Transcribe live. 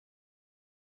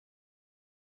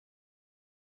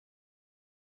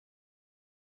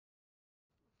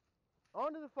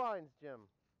On to the finds, Jim.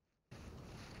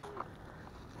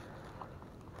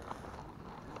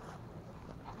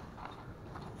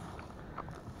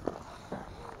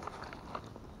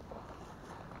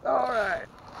 All right.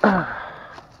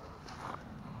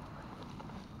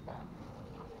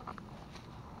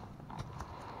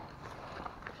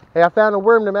 Hey, I found a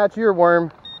worm to match your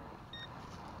worm.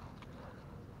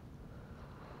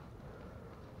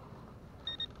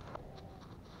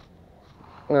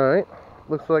 All right.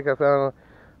 Looks like I found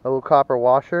a little copper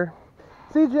washer.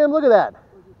 See, Jim, look at that.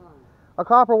 A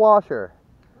copper washer.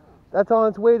 That's on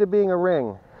its way to being a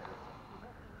ring.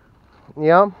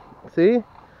 Yeah. See?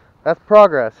 That's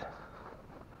progress.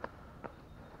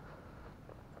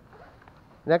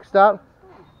 Next stop.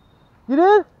 You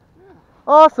did?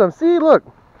 Awesome. See, look.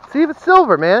 See if it's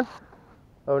silver, man.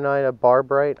 Oh, nine, a bar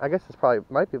bright. I guess it's probably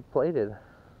might be plated.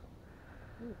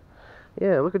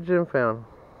 Yeah, look what Jim found.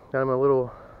 Got him a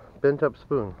little bent up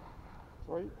spoon.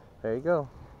 Right. There you go.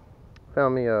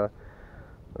 Found me a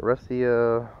rusty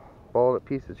balled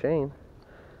piece of chain.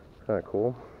 Kind of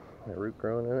cool. A root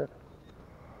growing in it.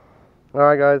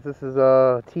 Alright guys, this is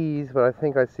a tease, but I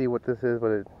think I see what this is,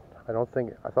 but I don't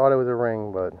think, I thought it was a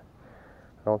ring, but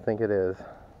I don't think it is.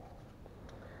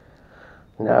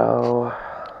 No,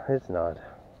 it's not.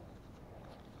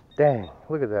 Dang,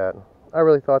 look at that. I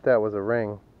really thought that was a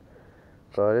ring,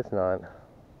 but it's not.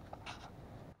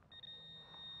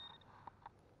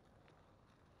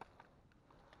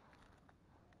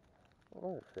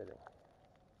 What is fitting?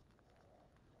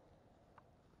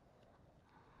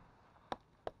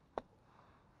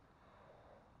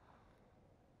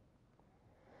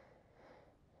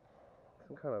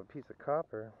 Some kind of piece of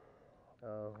copper. I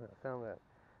found that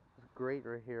grate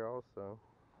right here also.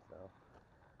 So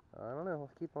I don't know.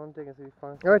 Let's keep on digging, see if we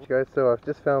find something. Alright, guys. So I've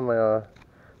just found my.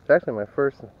 It's actually my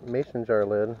first mason jar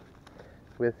lid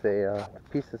with a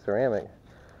piece of ceramic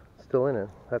still in it.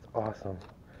 That's awesome.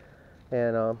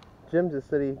 And Jim just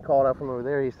said he called out from over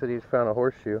there. He said he found a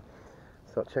horseshoe.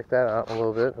 So I'll check that out in a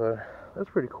little bit. But that's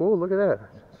pretty cool. Look at that.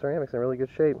 Ceramic's in really good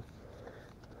shape.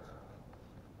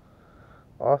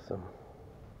 Awesome.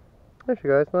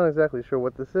 Actually, guys, not exactly sure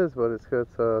what this is, but it's got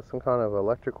some kind of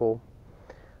electrical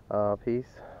piece.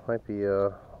 Might be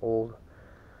a old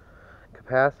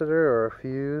capacitor or a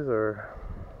fuse or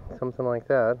something like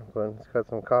that. But it's got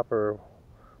some copper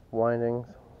windings,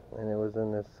 and it was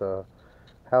in this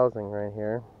housing right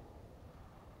here.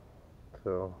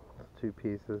 So it's two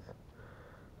pieces.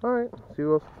 Alright, see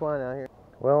what else is flying out here.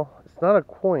 Well, it's not a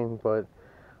coin, but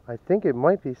I think it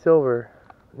might be silver,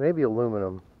 maybe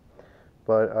aluminum.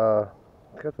 But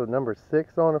it's got the number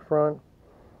 6 on the front,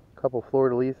 a couple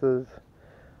fleur-de-lises,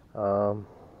 a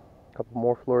couple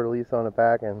more fleur-de-lis on the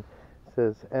back, and it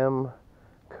says M.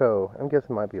 Co. I'm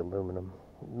guessing it might be aluminum,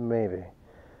 maybe.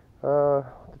 To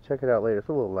check it out later. It's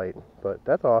a little light, but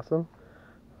that's awesome.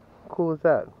 How cool is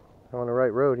that? I'm on the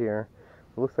right road here.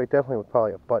 It looks like definitely was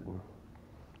probably a button.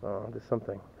 Just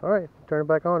something. Alright, turn it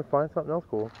back on and find something else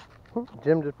cool.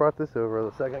 Jim just brought this over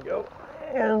a second ago,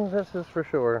 and this is for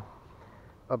sure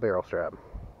a barrel strap.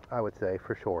 I would say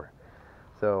for sure.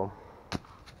 So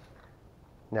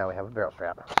now we have a barrel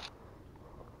strap.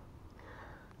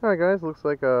 Alright guys, looks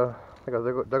like I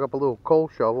dug up a little coal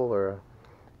shovel or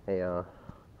a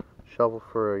shovel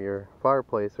for your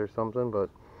fireplace or something, but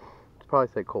it's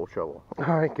probably say coal shovel.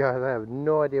 Alright guys, I have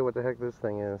no idea what the heck this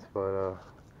thing is, but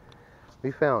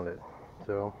we found it.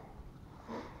 So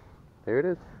there it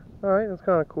is. Alright, that's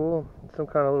kind of cool. Some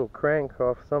kind of little crank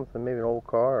off something, maybe an old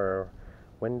car or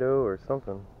window or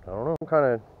something. I don't know. Some kind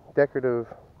of decorative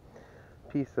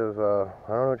piece of, I don't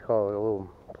know what you call it, a little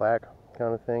plaque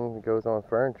kind of thing that goes on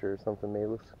furniture or something. Maybe it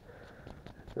looks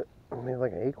maybe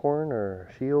like an acorn or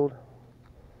a shield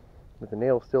with the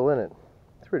nail still in it.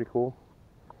 It's pretty cool.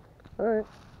 Alright.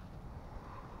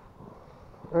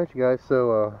 Alright you guys,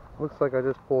 so looks like I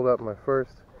just pulled up my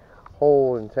first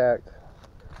hole intact.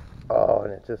 Oh,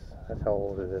 and that's how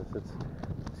old it is. It's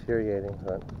deteriorating,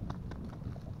 but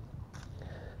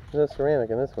there's no ceramic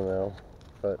in this one though.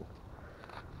 But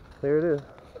there it is.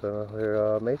 So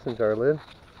their mason jar lid.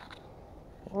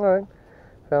 Alright,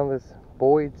 found this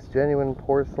Boyd's genuine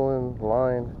porcelain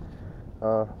lined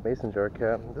mason jar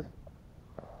cap. This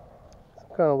some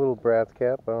kind of little brass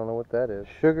cap. I don't know what that is.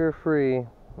 Sugar-free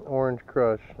orange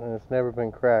crush, and it's never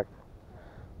been cracked.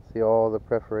 See, all the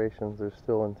perforations are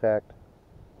still intact.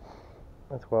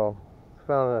 That's well.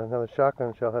 Found another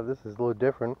shotgun shell. This is a little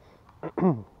different.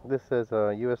 This says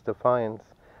U.S. Defiance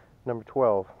number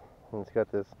 12, and it's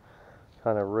got this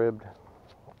kind of ribbed,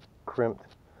 crimped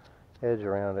edge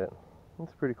around it.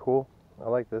 It's pretty cool. I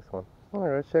like this one.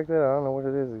 Alright, let's check that out. I don't know what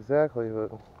it is exactly,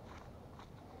 but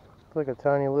It's like a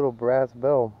tiny little brass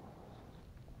bell.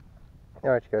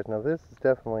 Alright, you guys, now this is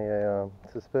definitely a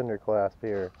suspender clasp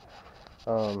here.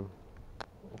 You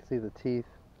can see the teeth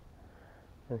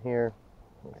in here.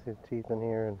 You can see the teeth in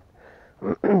here,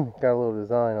 and got a little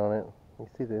design on it. You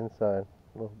can see the inside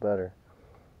a little better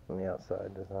than the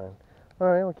outside design.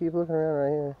 Alright, we'll keep looking around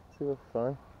right here, see what's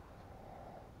fun.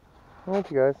 Alright,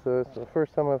 you guys, so it's the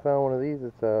first time I found one of these.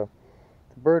 It's a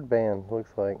bird band,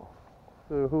 looks like.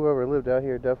 So whoever lived out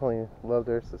here definitely loved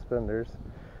their suspenders.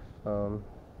 Some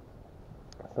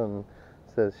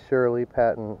says Shirley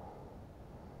patent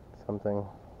something,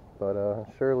 but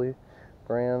Shirley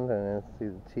brand, and see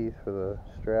the teeth for the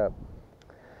strap.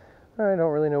 I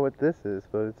don't really know what this is,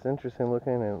 but it's interesting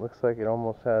looking, and it looks like it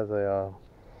almost has a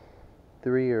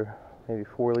 3 or maybe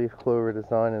 4 leaf clover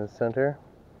design in the center.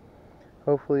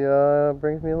 Hopefully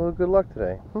brings me a little good luck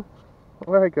today.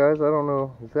 Alright guys, I don't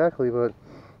know exactly, but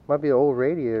might be an old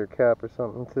radiator cap or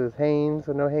something. It says Haynes.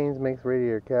 I know Haynes makes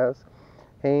radiator caps.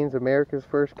 Haynes, America's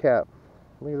first cap.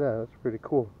 Look at that, that's pretty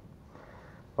cool.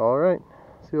 Alright,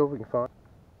 see what we can find.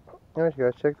 Alright you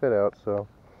guys, check that out. So,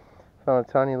 found a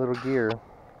tiny little gear,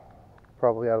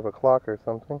 probably out of a clock or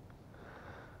something.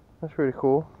 That's pretty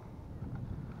cool.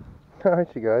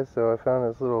 Alright you guys, so I found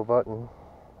this little button,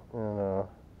 and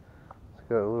it's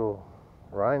got a little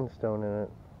rhinestone in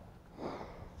it.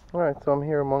 Alright, so I'm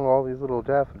here among all these little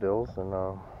daffodils, and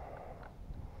I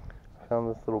found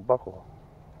this little buckle.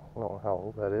 I don't know how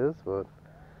old that is, but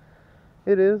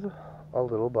it is a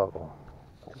little buckle.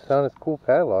 It found this cool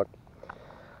padlock.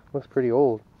 Looks pretty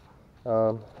old.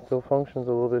 Still functions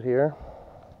a little bit here.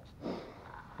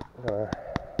 Get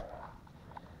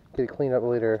it cleaned up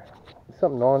later. There's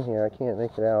something on here, I can't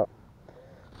make it out.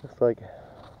 Looks like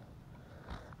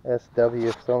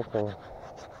SW something.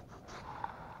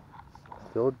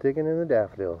 Still digging in the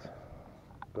daffodils.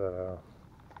 But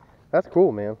that's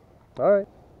cool, man. Alright. I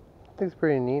think it's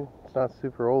pretty neat. It's not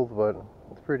super old, but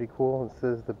it's pretty cool. It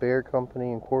says the Bear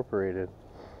Company Incorporated.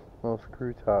 Little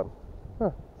screw top.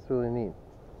 Huh, it's really neat.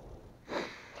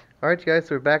 Alright guys,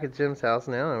 so we're back at Jim's house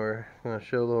now, and we're going to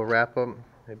show a little wrap up.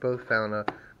 We both found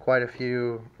quite a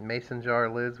few mason jar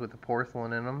lids with the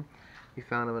porcelain in them. We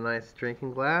found him a nice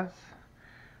drinking glass.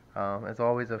 As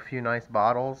always, a few nice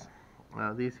bottles.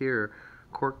 These here are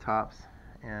cork tops,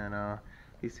 and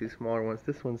these two smaller ones.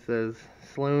 This one says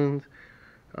Sloan's,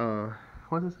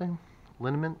 what does it say?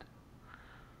 Liniment?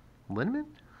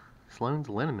 Liniment? Sloan's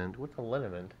liniment. What's a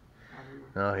liniment?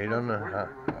 No, you don't know.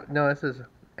 No, it says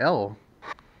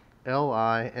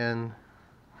L-I-N-I-M-E-N-T,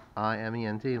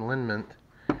 liniment.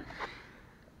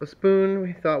 A spoon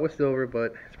we thought was silver,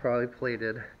 but it's probably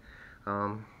plated.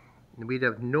 We'd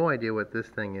have no idea what this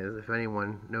thing is. If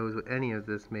anyone knows what any of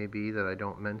this may be that I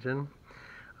don't mention,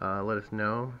 let us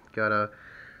know. Got a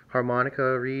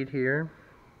harmonica reed here,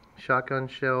 shotgun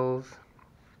shells.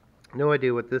 No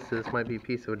idea what this is. Might be a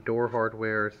piece of door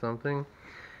hardware or something.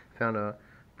 Found a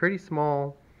pretty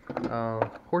small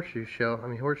horseshoe shell.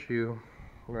 Horseshoe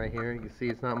right here. You can see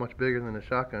it's not much bigger than a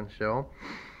shotgun shell.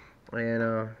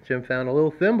 And Jim found a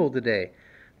little thimble today.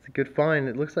 It's a good find.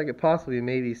 It looks like it possibly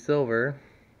may be silver.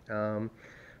 Some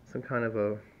kind of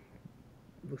a,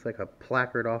 looks like a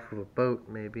placard off of a boat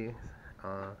maybe.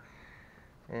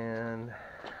 And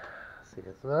let's see,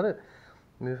 that's about it.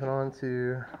 Moving on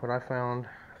to what I found.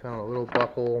 I found a little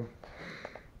buckle,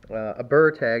 a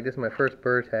burr tag. This is my first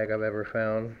burr tag I've ever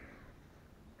found.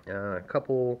 A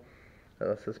couple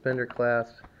suspender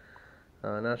clasps.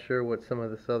 Not sure what some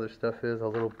of this other stuff is. A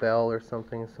little bell or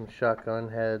something. Some shotgun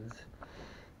heads.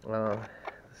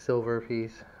 Silver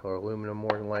piece, or aluminum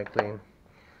more than likely.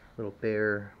 Little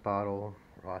bear bottle.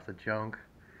 Lots of junk.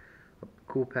 A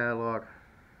cool padlock.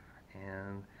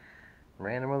 And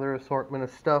random other assortment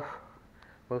of stuff.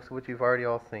 Most of which you've already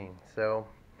all seen. So,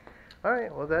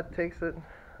 alright, well that takes it.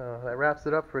 That wraps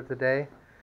it up for today.